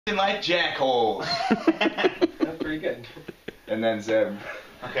like jackholes. That's pretty good. And then Zeb.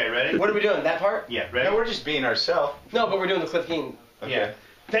 Okay, ready? What are we doing? That part? Yeah, ready? No, we're just being ourselves. No, but we're doing the Cliff King. Okay. Yeah.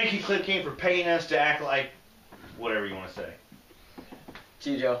 Thank you, Cliff King, for paying us to act like whatever you want to say.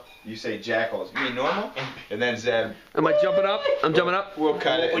 See you, Joe. You say jackals. You mean normal? And then Zeb. Am I jumping up? I'm jumping up. We'll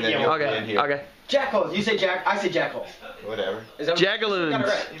cut it and then you'll be in Okay. here. Okay. Jackals. You say jack. I say jackals. Whatever. Is that Jackaloons. Got it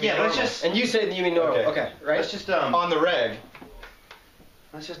right. Yeah, let's just And you say you mean normal. Okay, right? let's just On the reg.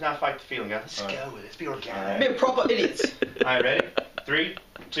 let's just not fight the feeling, guys. Let's All right. go with it. Let's be organic. All right. Being proper idiots. All right, ready? 3,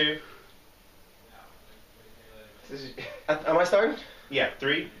 2. Am I starting? Yeah,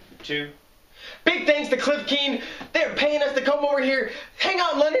 3, 2. Big thanks to Cliff King. They're paying us to come over here, hang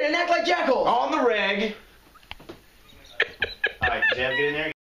out in London, and act like jackals. On the reg. All right, Jeb, get in there.